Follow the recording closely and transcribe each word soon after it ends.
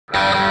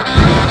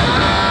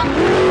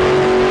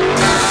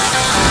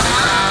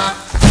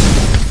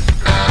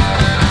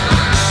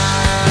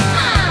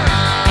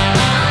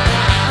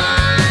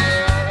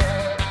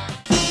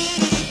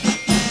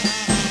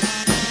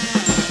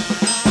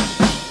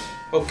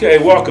Okay,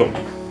 welcome.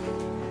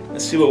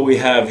 Let's see what we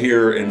have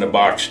here in the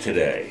box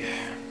today.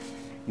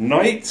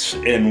 Nights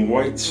in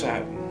white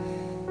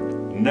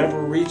satin, never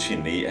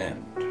reaching the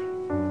end.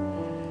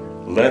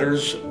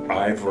 Letters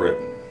I've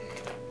written,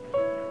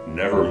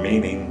 never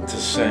meaning to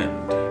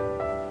send.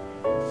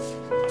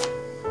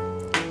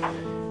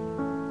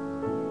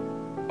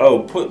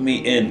 Oh, put me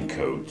in,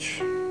 coach.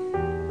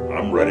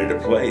 I'm ready to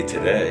play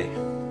today.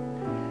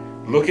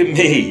 Look at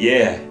me,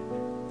 yeah.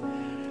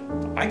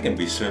 I can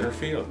be center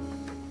field.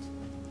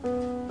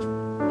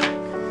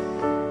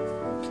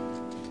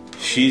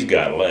 She's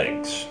got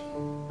legs,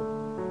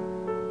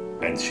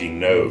 and she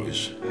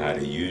knows how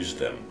to use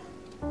them.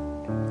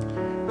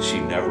 She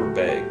never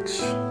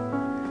begs.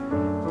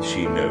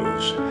 She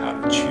knows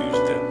how to choose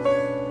them.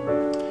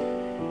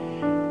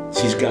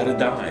 She's got a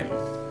dime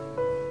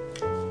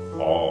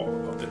all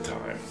of the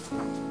time.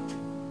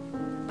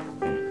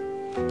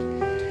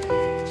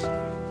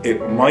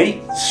 It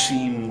might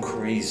seem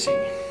crazy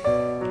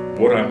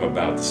what I'm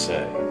about to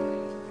say.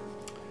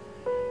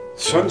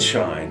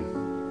 Sunshine,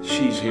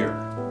 she's here.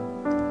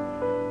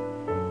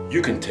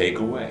 You can take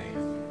away.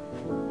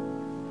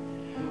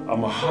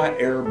 I'm a hot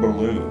air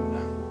balloon.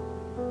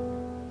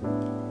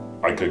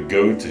 I could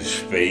go to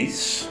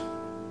space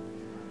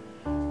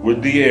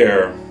with the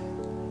air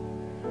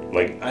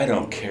like I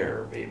don't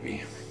care,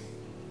 baby.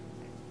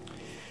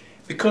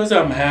 Because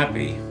I'm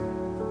happy,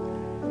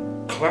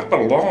 clap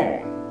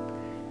along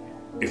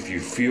if you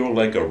feel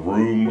like a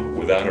room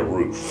without a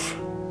roof.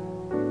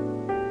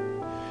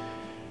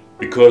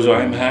 Because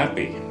I'm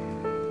happy,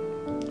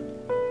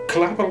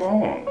 clap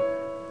along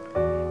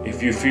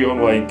if you feel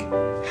like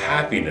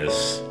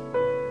happiness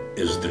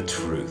is the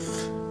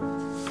truth.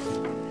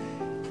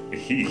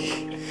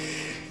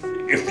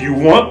 If you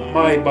want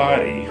my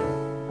body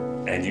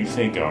and you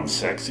think I'm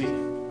sexy,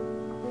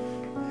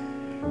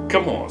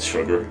 come on,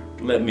 sugar,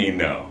 let me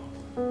know.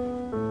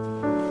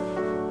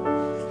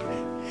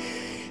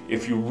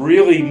 If you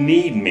really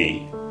need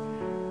me,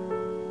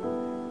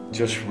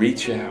 just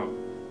reach out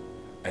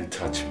and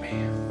touch me.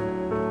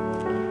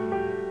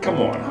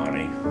 Come on,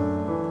 honey.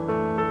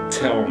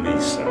 Tell me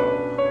so.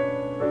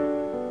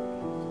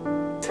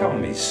 Tell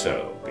me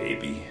so,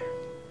 baby.